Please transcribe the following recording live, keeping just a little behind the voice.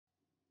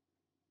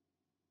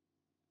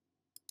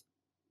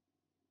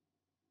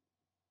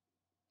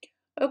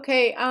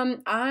Okay,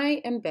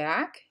 I am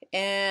back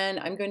and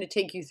I'm going to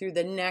take you through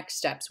the next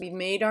steps. We've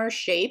made our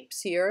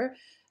shapes here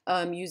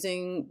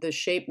using the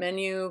shape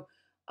menu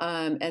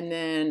and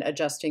then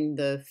adjusting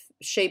the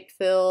shape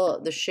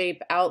fill, the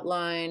shape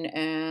outline,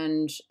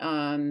 and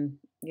and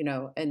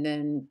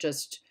then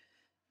just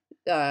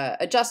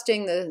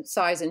adjusting the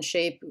size and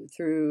shape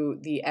through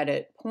the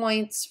edit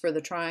points for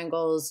the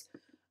triangles.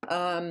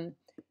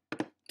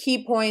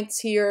 Key points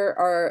here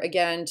are,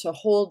 again, to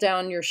hold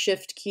down your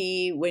shift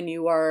key when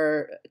you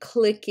are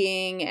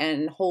clicking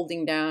and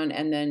holding down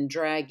and then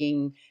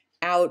dragging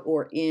out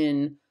or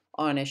in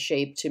on a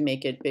shape to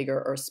make it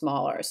bigger or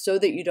smaller so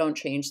that you don't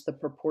change the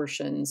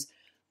proportions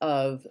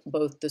of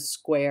both the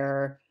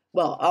square,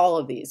 well, all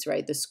of these,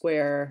 right? The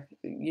square,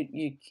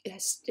 you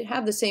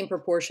have the same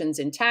proportions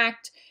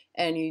intact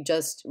and you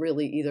just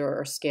really either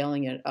are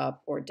scaling it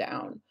up or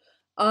down.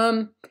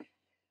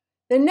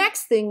 The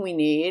next thing we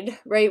need,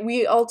 right,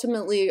 we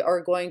ultimately are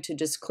going to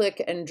just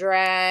click and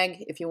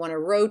drag. If you want to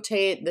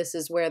rotate, this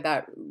is where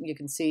that, you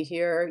can see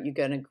here, you're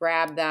going to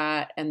grab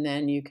that and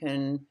then you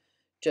can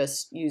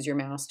just use your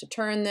mouse to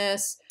turn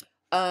this.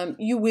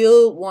 You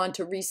will want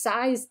to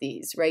resize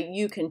these, right?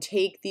 You can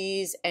take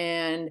these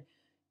and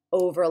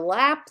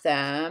overlap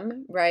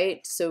them,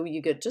 right? So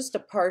you get just a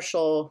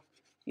partial,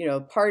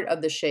 part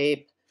of the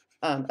shape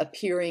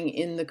appearing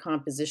in the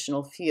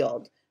compositional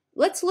field.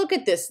 Let's look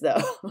at this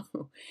though.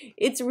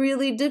 It's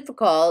really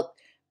difficult,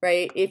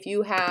 right? If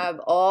you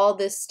have all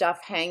this stuff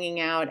hanging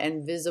out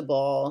and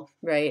visible,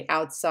 right,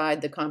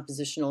 outside the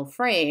compositional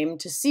frame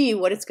to see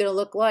what it's going to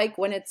look like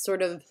when it's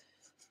sort of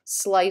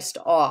sliced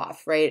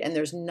off, right? And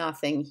there's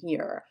nothing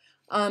here.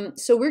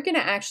 So we're going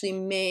to actually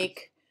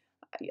make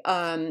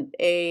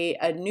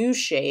a new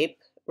shape,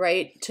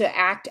 right, to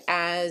act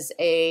as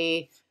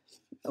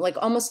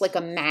almost like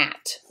a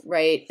mat,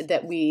 right,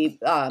 that we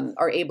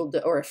are able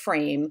to, or a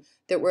frame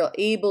that we're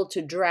able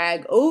to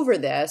drag over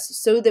this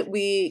so that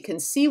we can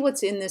see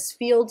what's in this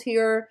field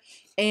here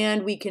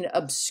and we can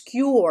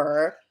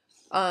obscure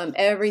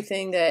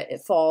everything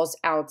that falls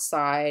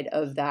outside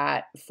of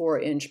that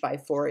 4" by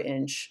 4"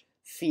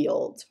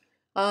 field.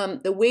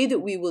 The way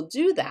that we will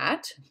do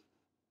that,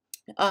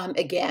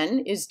 again,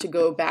 is to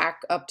go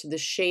back up to the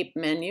shape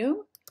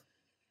menu.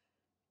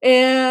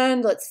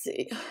 And let's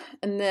see,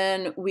 and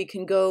then we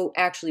can go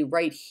actually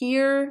right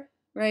here,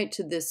 right,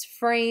 to this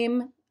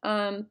frame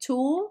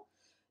tool.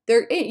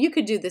 You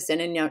could do this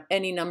in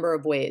any number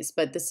of ways,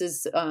 but this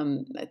is,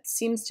 it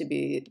seems to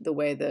be the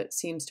way that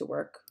seems to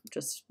work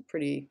just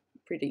pretty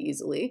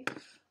easily.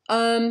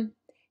 And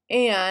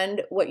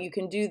what you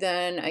can do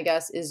then, I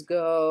guess, is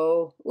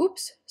go,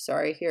 oops,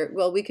 sorry, here.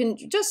 Well, we can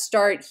just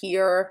start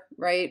here,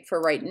 right,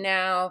 for right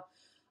now.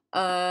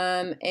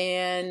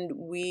 And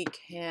we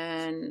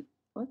can,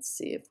 let's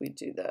see if we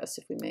do this,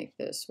 if we make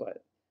this,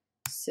 what,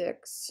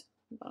 6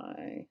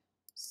 by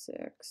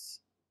 6.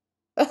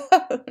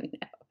 Oh,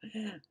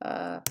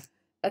 no.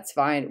 That's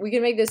fine. We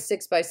can make this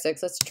 6 by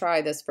 6. Let's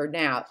try this for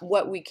now.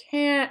 What we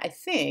can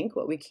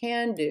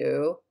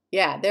do,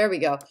 yeah, there we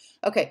go.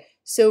 Okay,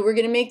 so we're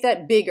going to make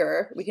that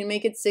bigger. We can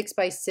make it 6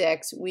 by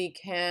 6. We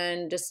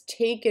can just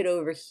take it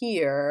over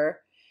here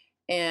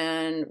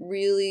and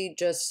really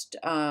just,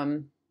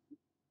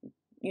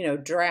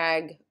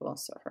 drag, well,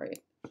 sorry,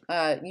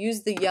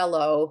 use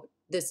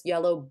this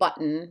yellow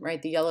button,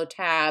 right, the yellow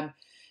tab,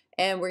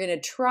 and we're going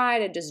to try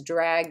to just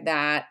drag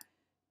that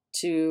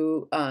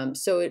to,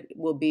 so it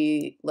will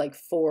be like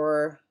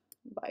 4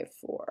 by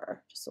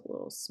 4, just a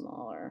little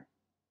smaller.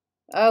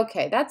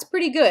 Okay, that's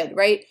pretty good,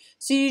 right?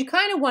 So you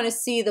kind of want to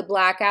see the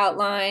black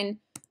outline.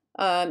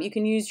 You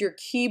can use your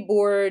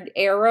keyboard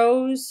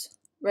arrows,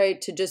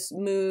 right, to just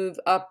move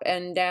up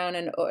and down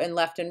and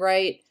left and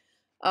right.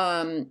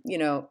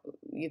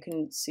 You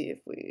can see if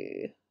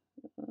we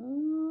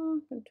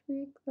can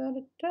tweak that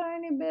a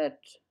tiny bit.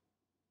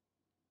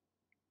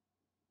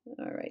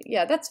 All right,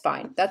 yeah, that's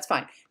fine. That's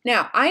fine.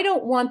 Now, I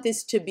don't want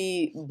this to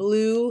be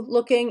blue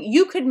looking.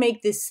 You could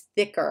make this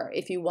thicker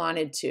if you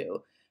wanted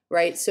to,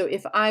 right? So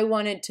if I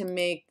wanted to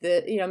make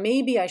the,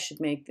 maybe I should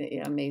make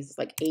the, maybe it's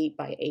like 8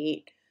 by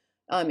 8.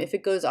 If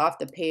it goes off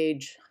the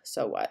page,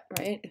 so what,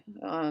 right?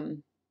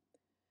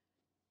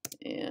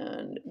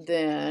 And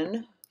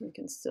then we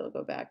can still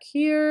go back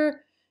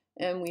here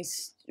and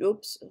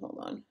oops, hold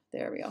on,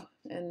 there we go.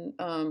 And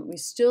we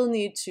still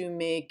need to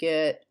make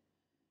it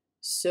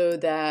so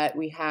that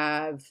we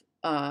have,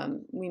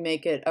 we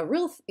make it a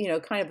real,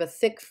 kind of a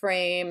thick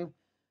frame.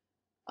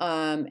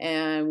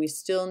 And we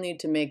still need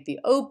to make the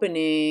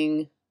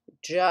opening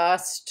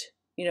just,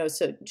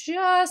 so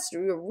just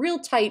real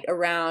tight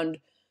around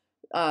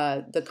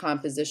the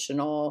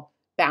compositional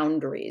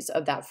boundaries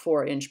of that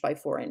 4" by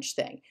 4"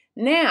 thing.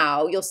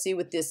 Now you'll see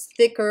with this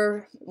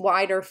thicker,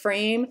 wider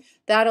frame,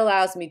 that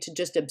allows me to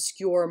just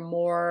obscure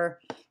more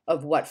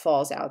of what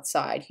falls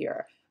outside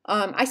here.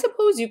 I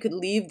suppose you could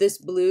leave this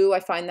blue. I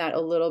find that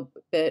a little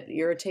bit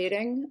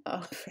irritating,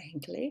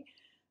 frankly.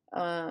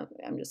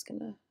 I'm just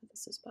gonna,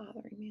 this is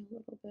bothering me a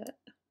little bit.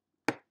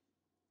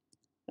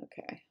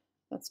 Okay,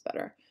 that's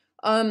better.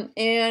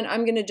 And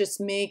I'm going to just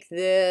make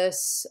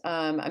this,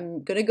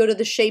 I'm going to go to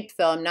the shape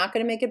fill. I'm not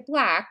going to make it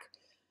black.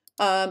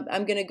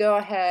 I'm going to go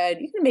ahead,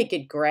 you can make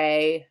it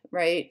gray,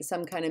 right?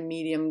 Some kind of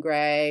medium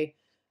gray.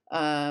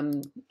 I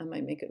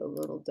might make it a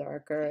little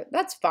darker.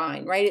 That's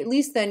fine, right? At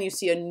least then you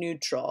see a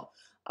neutral.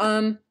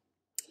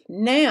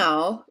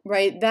 Now,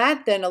 right,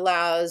 that then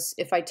allows,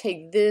 if I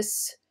take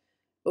this,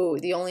 oh,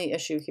 the only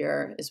issue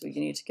here is we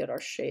need to get our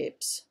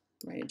shapes,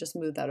 right? Just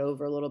move that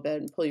over a little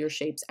bit and pull your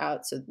shapes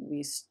out so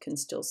we can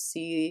still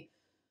see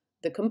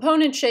the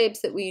component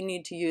shapes that we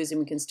need to use, and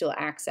we can still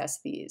access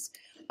these.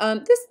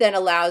 This then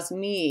allows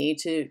me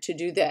to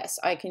do this.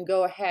 I can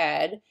go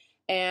ahead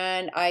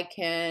and I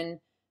can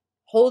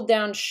hold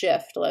down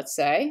Shift, let's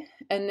say,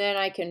 and then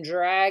I can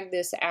drag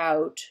this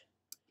out,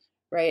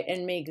 right,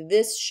 and make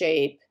this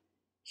shape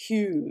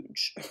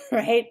huge,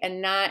 right?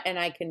 And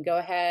I can go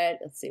ahead,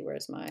 let's see,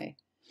 where's my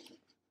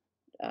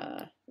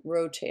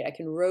rotate? I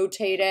can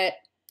rotate it,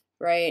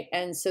 right?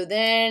 And so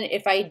then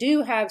if I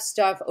do have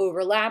stuff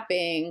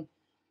overlapping,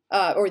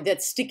 or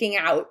that's sticking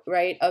out,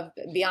 right, of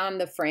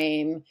beyond the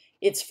frame,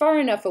 it's far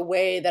enough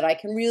away that I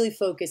can really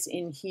focus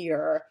in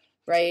here,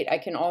 right? I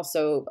can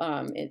also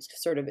it's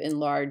sort of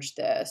enlarge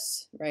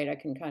this, right? I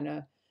can kind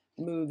of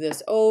move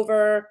this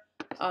over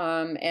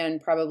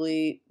and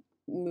probably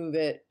move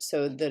it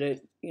so that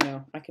it,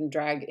 I can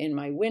drag in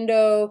my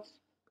window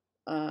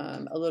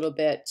a little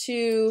bit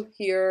too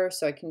here,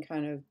 so I can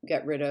kind of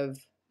get rid of,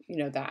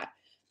 that.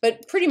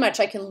 But pretty much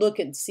I can look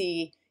and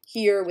see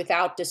here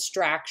without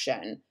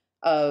distraction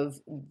of,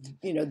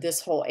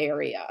 this whole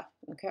area,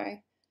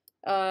 okay?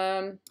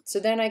 So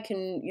then I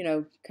can,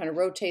 kind of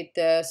rotate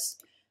this.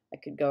 I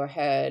could go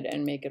ahead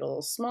and make it a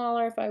little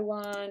smaller if I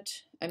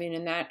want. I mean,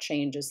 and that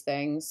changes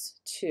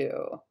things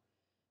too.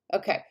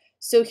 Okay,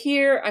 so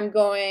here I'm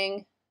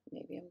going,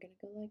 maybe I'm gonna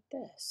go like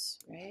this,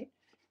 right?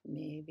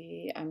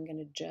 Maybe I'm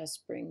gonna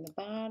just bring the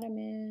bottom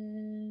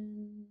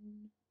in.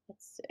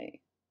 Let's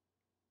see.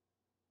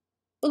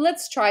 Well,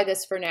 let's try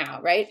this for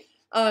now, right?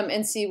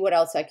 And see what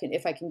else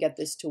if I can get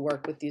this to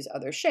work with these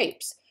other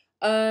shapes.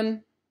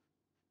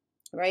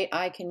 Right,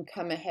 I can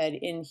come ahead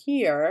in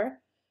here,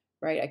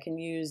 right? I can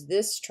use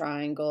this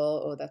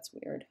triangle. Oh, that's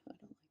weird. I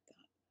don't like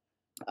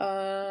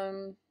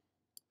that.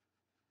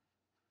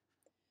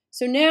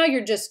 So now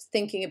you're just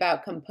thinking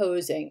about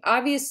composing.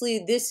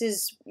 Obviously, this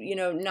is,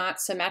 not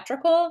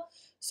symmetrical.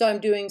 So I'm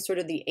doing sort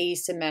of the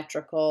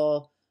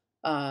asymmetrical,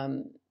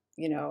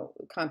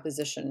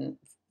 composition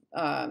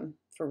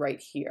for right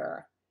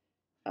here.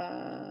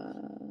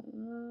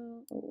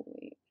 Oh,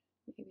 wait,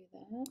 maybe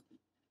that?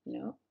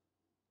 No.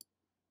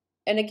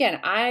 And again,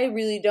 I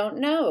really don't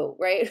know,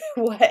 right,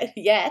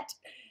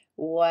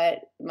 what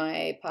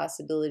my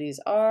possibilities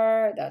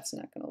are. That's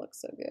not going to look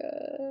so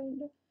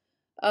good.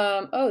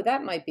 Oh,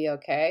 that might be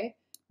okay,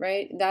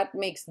 right? That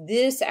makes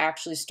this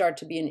actually start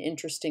to be an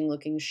interesting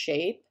looking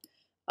shape.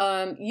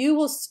 You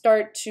will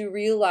start to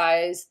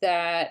realize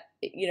that,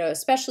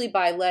 especially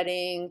by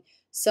letting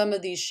some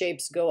of these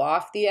shapes go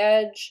off the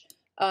edge,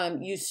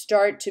 you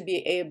start to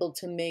be able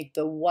to make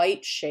the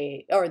white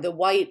shape or the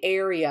white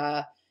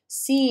area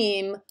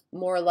seem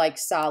more like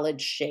solid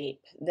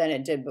shape than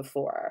it did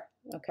before,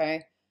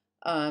 okay?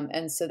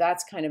 And so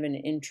that's kind of an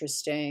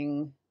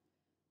interesting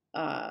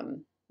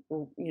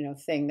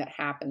thing that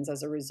happens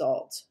as a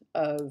result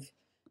of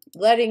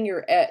letting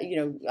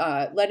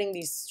letting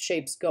these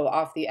shapes go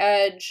off the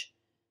edge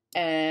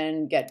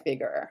and get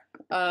bigger.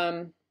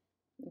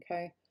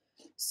 Okay,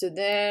 so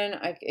then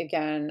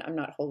again, I'm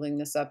not holding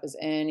this up as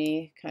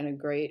any kind of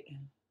great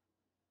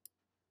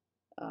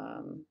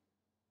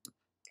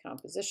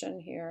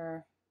composition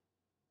here.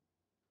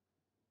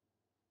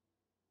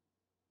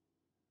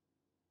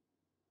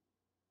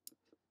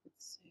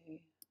 Let's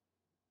see.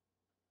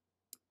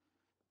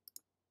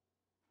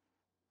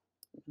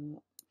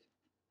 No.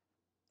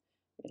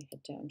 I'm going to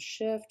hit down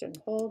Shift and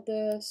hold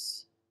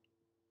this.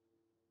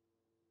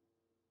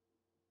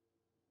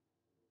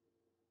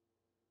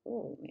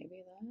 Oh,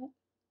 maybe that.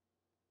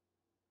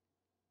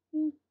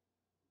 Maybe.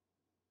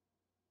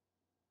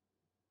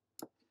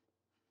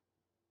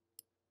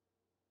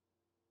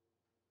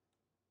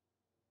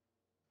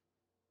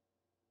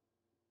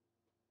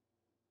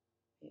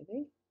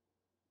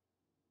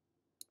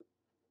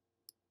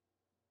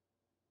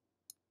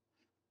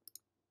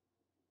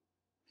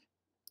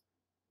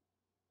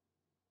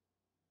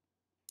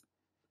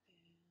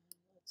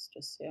 Let's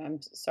just see. I'm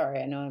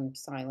sorry, I know I'm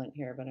silent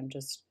here, but I'm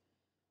just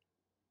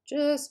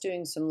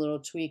doing some little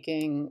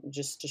tweaking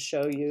just to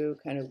show you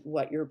kind of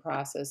what your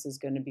process is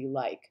going to be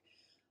like.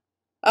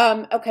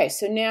 Okay,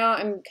 so now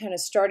I'm kind of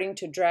starting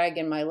to drag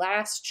in my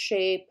last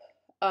shape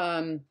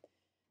and,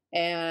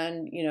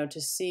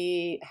 to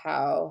see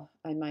how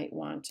I might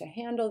want to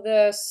handle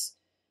this.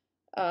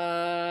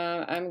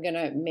 I'm going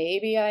to,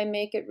 maybe I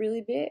make it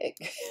really big,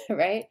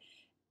 right?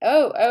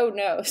 Oh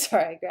no,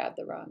 sorry, I grabbed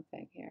the wrong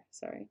thing here.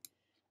 Sorry,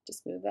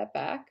 just move that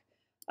back.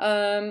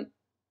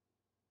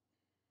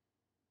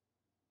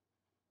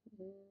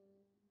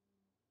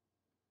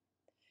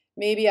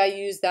 maybe I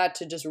use that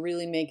to just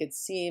really make it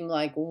seem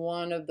like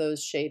one of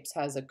those shapes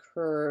has a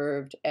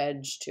curved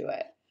edge to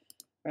it,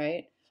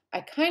 right?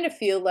 I kind of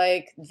feel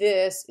like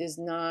this is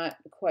not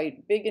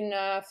quite big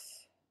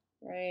enough,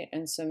 right?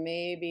 And so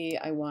maybe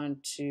I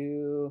want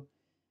to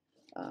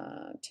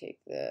take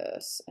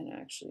this and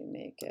actually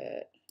make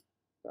it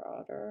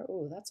broader.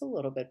 Oh, that's a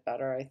little bit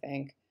better, I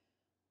think.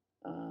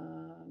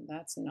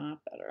 That's not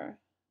better.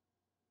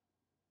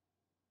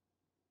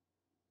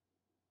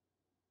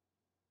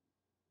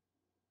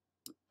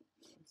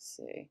 Let's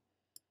see.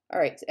 All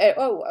right.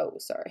 Oh,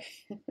 sorry.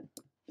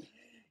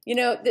 You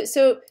know,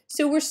 so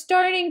we're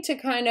starting to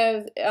kind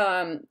of,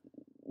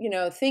 you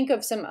know, think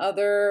of some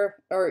other,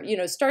 or you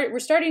know, we're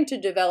starting to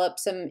develop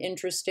some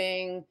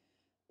interesting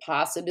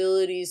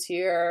possibilities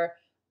here.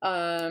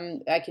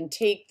 I can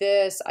take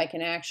this, I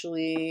can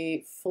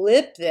actually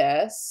flip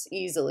this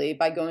easily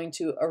by going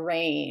to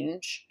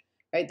arrange,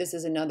 right? This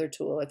is another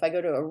tool. If I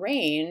go to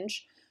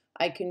arrange,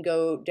 I can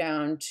go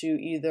down to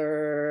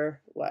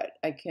either what?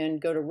 I can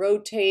go to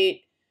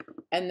rotate,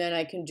 and then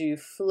I can do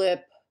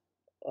flip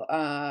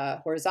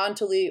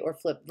horizontally or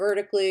flip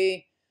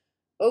vertically.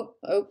 Oh,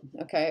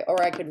 okay.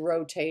 Or I could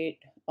rotate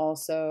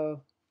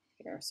also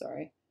here,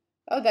 sorry.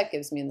 Oh, that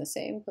gives me in the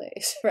same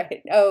place,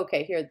 right? Oh,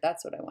 okay, here,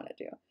 that's what I want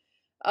to do.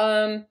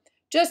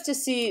 Just to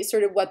see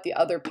sort of what the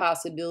other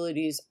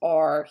possibilities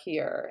are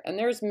here. And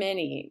there's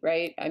many,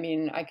 right? I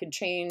mean, I could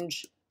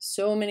change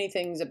so many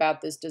things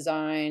about this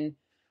design,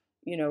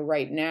 you know,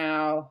 right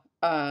now.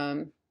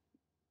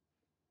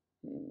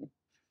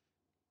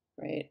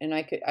 Right, and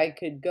I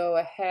could go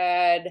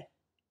ahead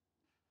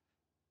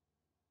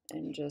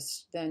and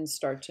just then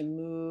start to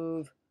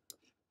move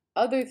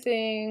other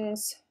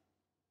things.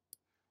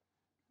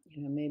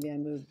 You know, maybe I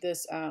move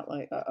this out,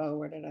 like, uh-oh,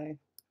 where did I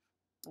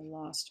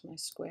lost my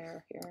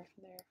square here,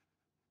 there.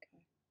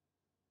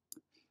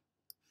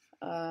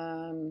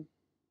 Okay.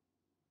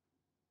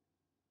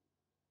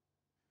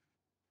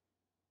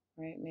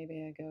 Right,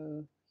 maybe I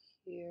go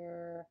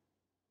here,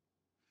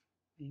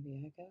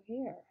 maybe I go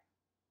here.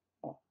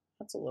 Oh,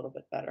 that's a little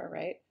bit better,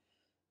 right,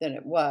 than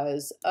it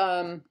was.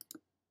 And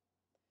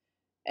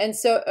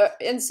so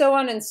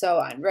on and so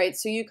on, right?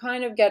 So you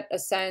kind of get a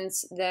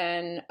sense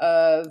then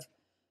of,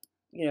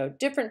 you know,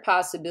 different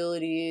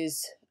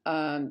possibilities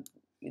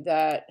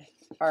that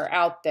are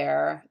out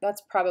there.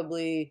 That's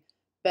probably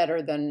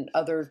better than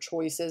other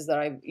choices that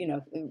I, you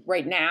know,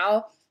 right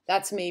now,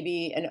 that's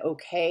maybe an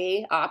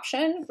okay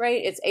option, right?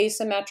 It's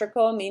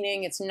asymmetrical,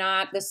 meaning it's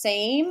not the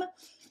same.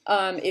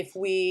 If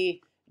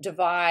we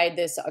divide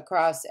this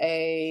across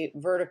a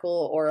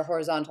vertical or a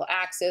horizontal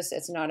axis,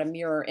 it's not a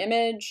mirror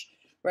image,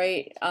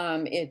 right?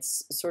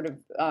 It's sort of,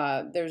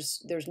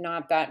 there's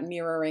not that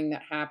mirroring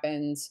that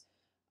happens.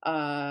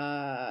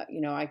 You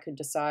know, I could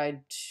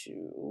decide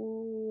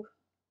to,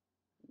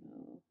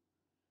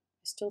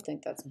 I still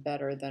think that's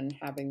better than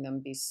having them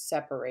be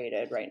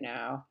separated right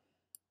now.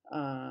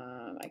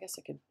 I guess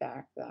I could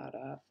back that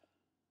up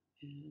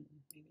and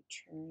maybe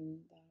turn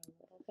that a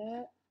little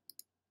bit.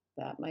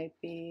 That might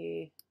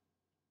be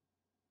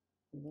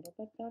a little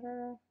bit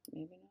better,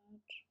 maybe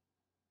not.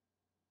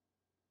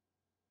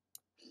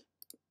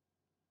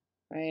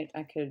 Right,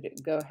 I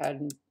could go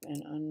ahead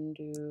and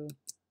undo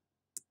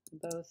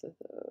both of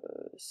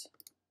those.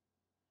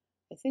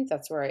 I think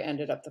that's where I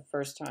ended up the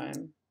first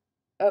time.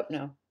 Oh,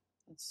 no.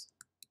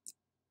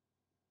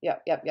 Yeah.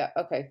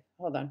 Okay,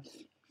 hold on.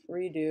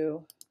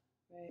 Redo.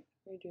 Right,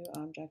 redo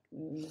object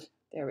move.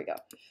 There we go.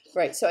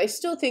 Right, so I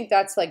still think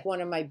that's like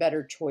one of my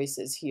better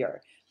choices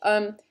here.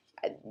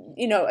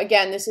 You know,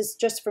 again, this is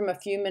just from a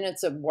few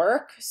minutes of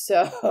work,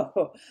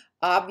 so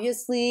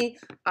obviously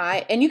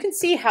and you can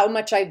see how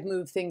much I've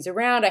moved things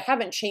around. I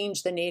haven't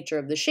changed the nature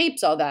of the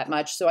shapes all that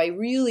much, so I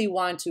really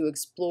want to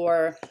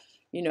explore,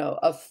 you know,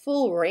 a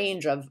full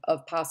range of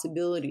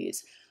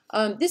possibilities.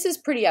 This is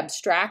pretty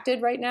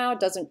abstracted right now. It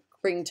doesn't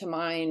bring to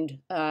mind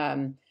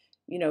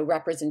you know,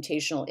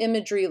 representational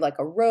imagery like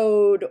a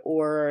road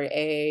or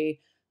a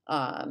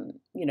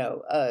you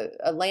know,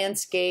 a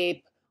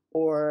landscape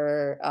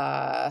or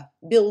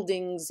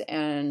buildings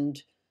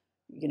and,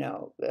 you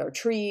know, or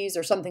trees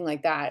or something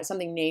like that,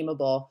 something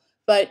nameable.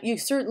 But you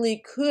certainly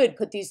could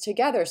put these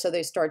together so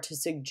they start to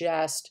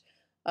suggest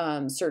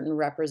certain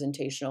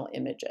representational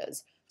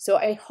images. So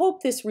I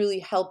hope this really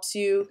helps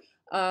you.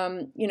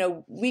 You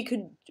know, we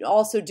could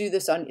also do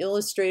this on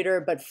Illustrator,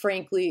 but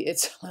frankly,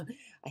 it's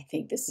I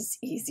think this is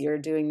easier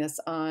doing this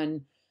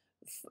on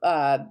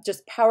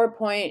just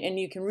PowerPoint, and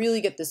you can really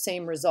get the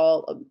same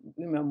result,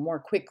 you know, more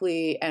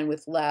quickly and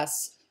with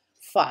less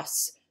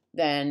fuss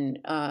than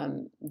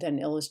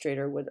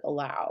Illustrator would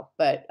allow.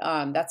 But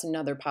that's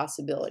another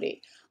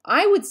possibility.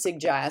 I would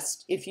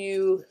suggest if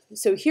you,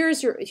 so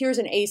here's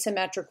an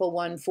asymmetrical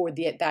one for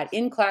that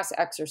in-class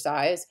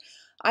exercise.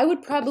 I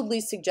would probably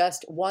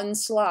suggest one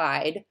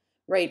slide,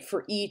 right,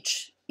 for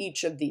each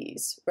of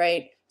these,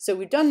 right? So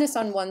we've done this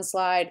on one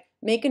slide.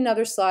 Make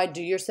another slide,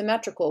 do your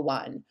symmetrical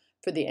one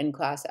for the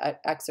in-class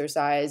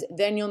exercise.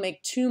 Then you'll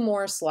make 2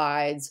 more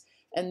slides,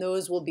 and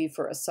those will be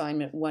for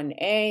assignment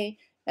 1A.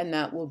 and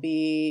that will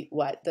be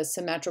what? The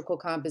symmetrical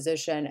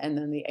composition and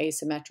then the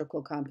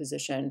asymmetrical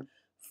composition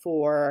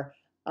for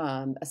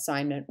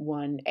assignment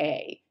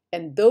 1A.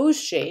 And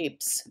those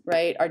shapes,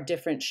 right, are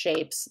different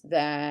shapes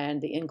than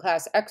the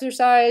in-class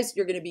exercise.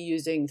 You're going to be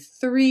using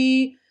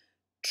 3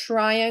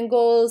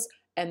 triangles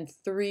and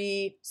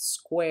 3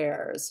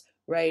 squares,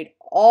 right?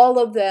 All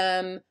of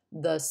them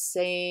the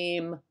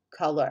same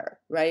color,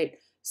 right?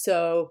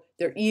 So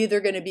they're either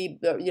going to be,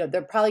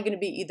 they're probably going to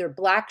be either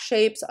black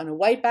shapes on a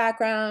white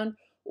background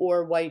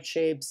or white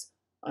shapes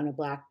on a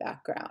black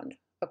background,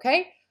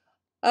 okay?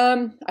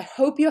 I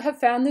hope you have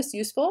found this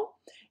useful,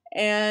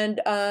 and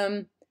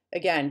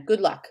again,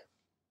 good luck.